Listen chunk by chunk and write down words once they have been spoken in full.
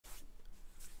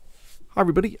Hi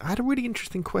everybody, I had a really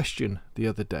interesting question the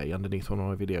other day underneath one of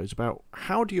my videos about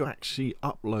how do you actually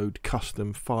upload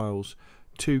custom files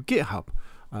to GitHub.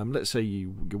 Let's say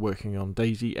you're working on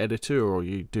DayZ editor or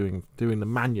you're doing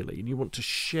them manually and you want to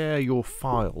share your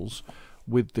files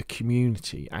with the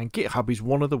community, and GitHub is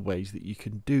one of the ways that you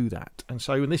can do that. And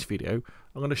so in this video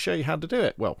I'm going to show you how to do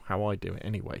it, well, how I do it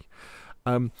anyway.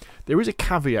 There is a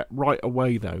caveat right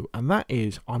away though, and that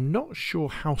is I'm not sure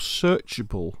how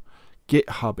searchable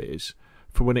GitHub is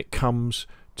for when it comes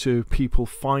to people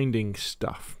finding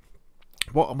stuff.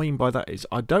 What I mean by that is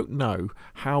I don't know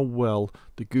how well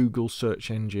the Google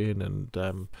search engine and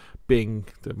Bing,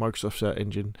 the Microsoft search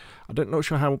engine, not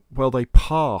sure how well they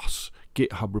parse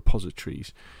GitHub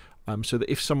repositories, so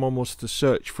that if someone was to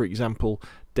search, for example,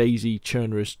 DayZ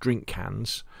churnerous drink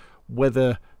cans,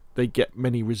 whether they get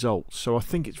many results. So I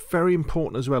think it's very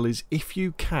important as well is if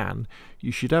you can,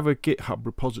 you should have a GitHub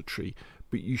repository,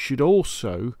 but you should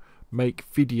also make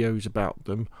videos about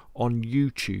them on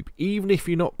YouTube, even if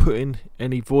you're not putting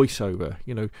any voiceover,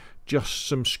 just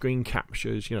some screen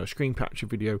captures, a screen capture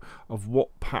video of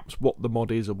what the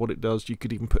mod is or what it does. You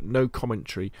could even put no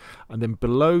commentary, and then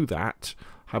below that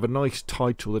have a nice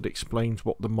title that explains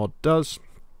what the mod does,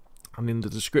 and in the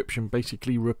description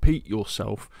basically repeat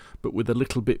yourself but with a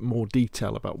little bit more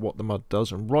detail about what the mod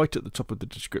does, and right at the top of the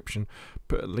description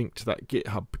put a link to that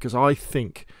GitHub, because I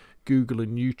think Google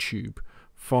and YouTube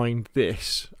find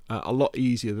this a lot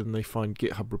easier than they find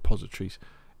GitHub repositories.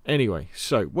 Anyway,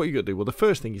 so what you got to do, well, the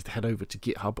first thing is to head over to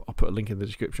GitHub. I'll put a link in the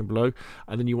description below,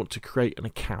 and then you want to create an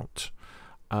account,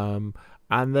 and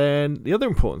then the other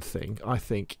important thing I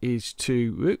think is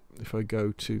to, if I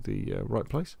go to the right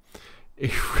place,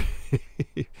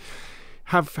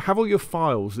 have all your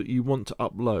files that you want to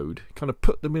upload, kind of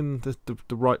put them in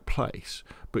the right place,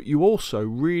 but you also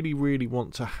really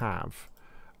want to have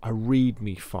a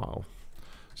readme file.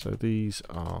 So these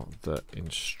are the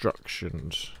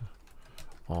instructions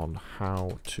on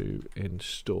how to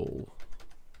install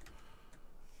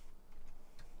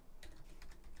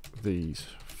these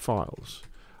files,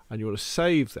 and you want to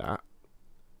save that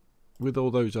with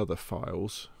all those other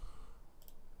files.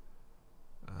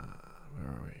 Where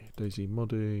are we? DayZ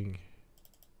modding.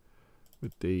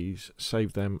 With these,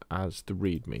 save them as the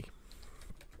readme,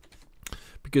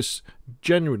 because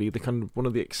generally the kind of one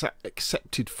of the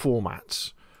accepted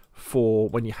formats for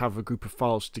when you have a group of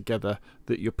files together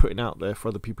that you're putting out there for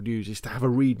other people to use is to have a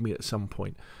readme at some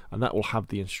point, and that will have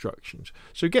the instructions.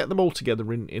 So get them all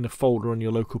together in a folder on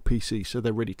your local PC so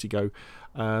they're ready to go.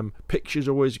 Pictures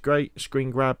are always great,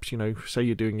 screen grabs, say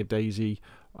you're doing a DayZ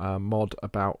mod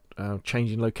about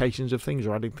changing locations of things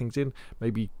or adding things in,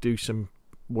 maybe do some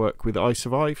work with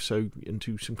iSurvive, and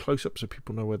do some close-ups so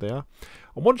people know where they are.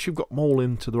 And once you've got them all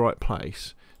into the right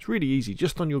place, it's really easy.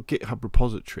 Just on your GitHub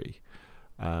repository,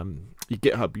 your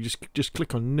GitHub, you just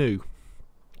click on new,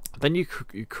 then you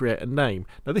create a name.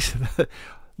 Now this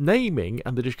naming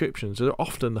and the descriptions are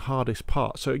often the hardest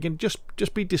part, so again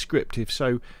just be descriptive.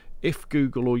 So if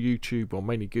Google or YouTube, or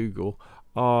mainly Google,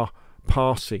 are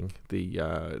parsing the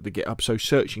GitHub, so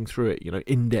searching through it,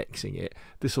 indexing it,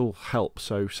 this will help.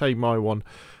 So say my one,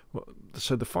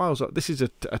 so the files are, this is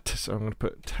so I'm going to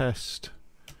put test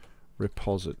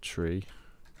repository,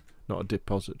 not a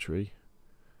depository,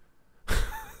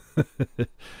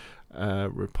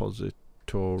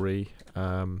 repository,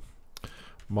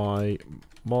 my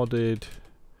modded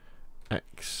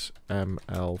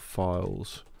XML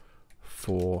files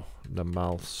for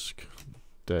Namalsk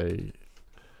DayZ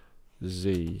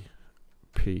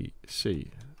PC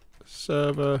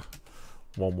server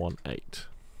 118,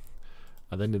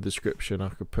 and then in the description I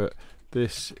could put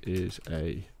this is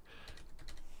a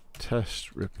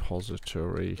test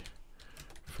repository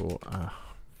for a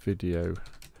video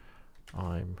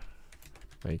I'm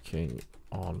making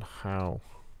on how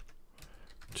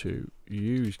to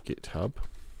use GitHub,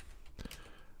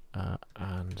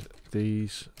 and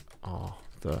these are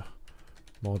the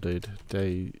modded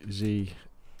DayZ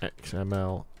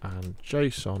XML and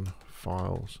JSON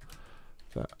files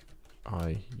that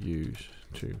I use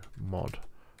to mod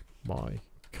my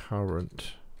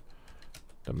current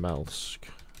Namalsk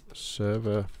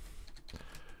server.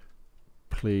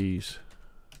 Please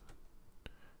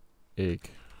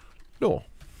ignore.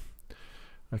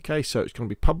 Okay, so it's going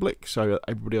to be public so that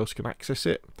everybody else can access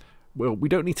it. Well, we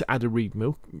don't need to add a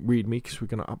readme because we're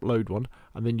going to upload one,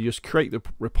 and then you just create the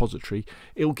repository.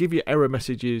 It'll give you error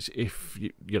messages if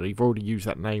you've already used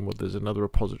that name or there's another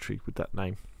repository with that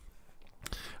name.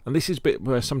 And this is a bit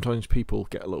where sometimes people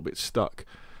get a little bit stuck.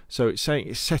 So it's saying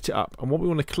it's set it up, and what we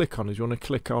want to click on is we want to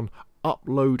click on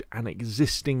upload an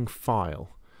existing file.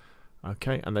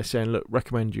 Okay, and they're saying, look,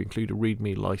 recommend you include a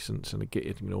README license and a git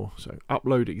ignore. So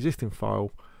upload existing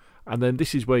file, and then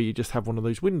this is where you just have one of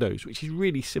those windows, which is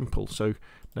really simple. So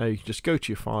now you just go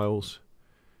to your files,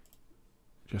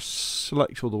 just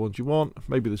select all the ones you want.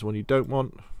 Maybe there's one you don't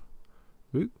want.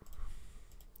 Ooh.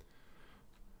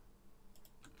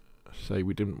 Say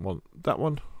we didn't want that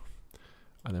one,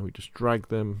 and then we just drag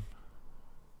them.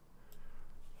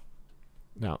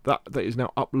 Now that is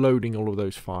now uploading all of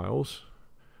those files,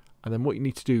 and then what you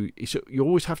need to do is you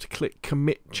always have to click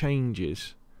commit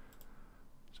changes.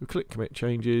 So click commit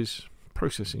changes,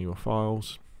 processing your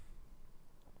files,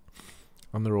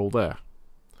 and they're all there.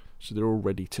 So they're all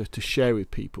ready to share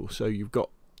with people. So you've got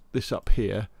this up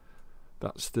here,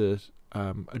 that's the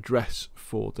address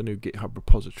for the new GitHub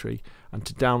repository, and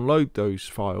to download those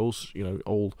files, you know,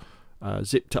 all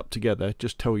zipped up together,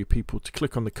 just tell your people to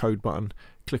click on the code button,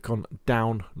 click on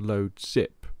download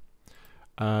zip.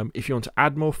 If you want to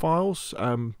add more files,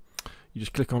 you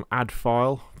just click on add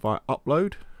file via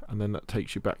upload, and then that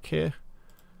takes you back here.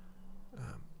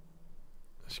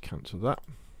 Let's cancel that.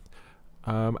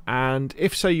 And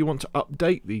if, say, you want to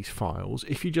update these files,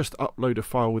 if you just upload a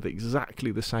file with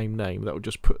exactly the same name, that will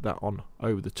just put that on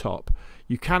over the top.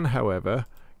 You can, however,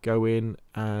 go in,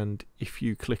 and if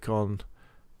you click on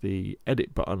the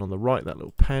edit button on the right, that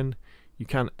little pen, you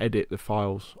can edit the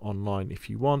files online if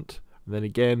you want. And then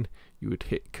again, you would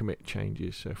hit commit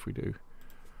changes. So if we do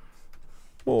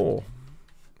more,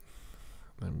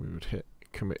 then we would hit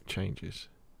commit changes,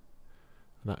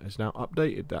 and that is now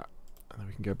updated that. And then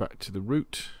we can go back to the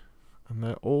root, and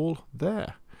they're all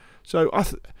there. So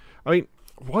I mean,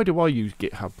 why do I use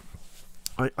GitHub?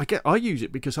 I use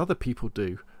it because other people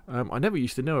do. I never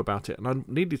used to know about it, and I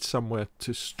needed somewhere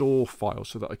to store files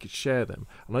so that I could share them.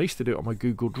 And I used to do it on my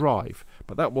Google Drive,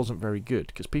 but that wasn't very good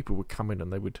because people would come in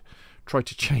and they would try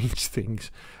to change things.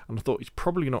 And I thought it's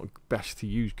probably not best to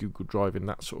use Google Drive in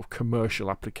that sort of commercial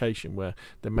application where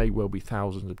there may well be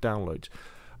thousands of downloads.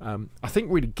 I think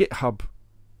really GitHub,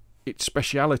 its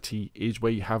speciality is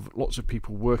where you have lots of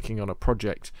people working on a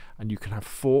project, and you can have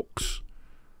forks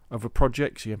of a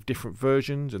project, so you have different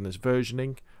versions and there's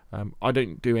versioning. I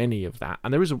don't do any of that,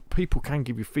 and people can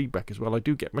give you feedback as well. I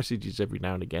do get messages every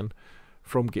now and again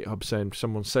from GitHub saying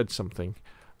someone said something.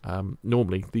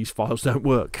 Normally these files don't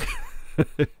work.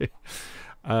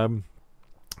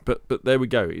 But there we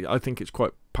go. I think it's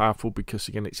quite powerful because,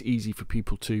 again, it's easy for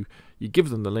people to, you give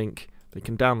them the link, they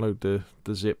can download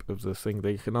the zip of the thing,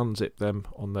 they can unzip them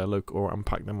on their local, or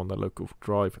unpack them on their local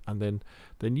drive, and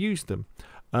then use them.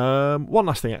 One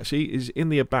last thing actually is in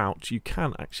the about, you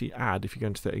can actually add, if you go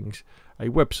into settings, a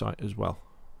website as well.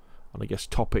 And I guess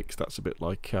topics, that's a bit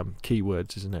like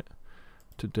keywords, isn't it,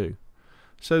 to do.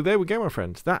 So there we go, my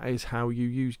friends. That is how you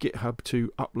use GitHub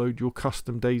to upload your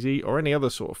custom DayZ or any other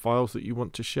sort of files that you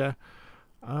want to share,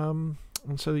 and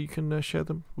so that you can share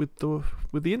them with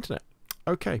the internet.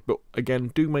 Okay, but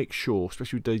again, do make sure,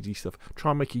 especially with DayZ stuff,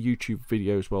 try and make a YouTube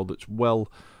video as well that's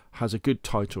has a good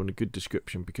title and a good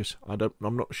description, because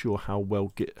I'm not sure how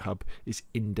well GitHub is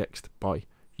indexed by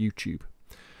YouTube.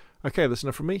 Okay, that's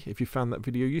enough from me. If you found that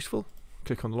video useful,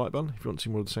 click on the like button. If you want to see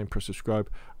more of the same, press subscribe,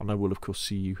 and I will of course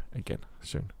see you again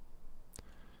soon.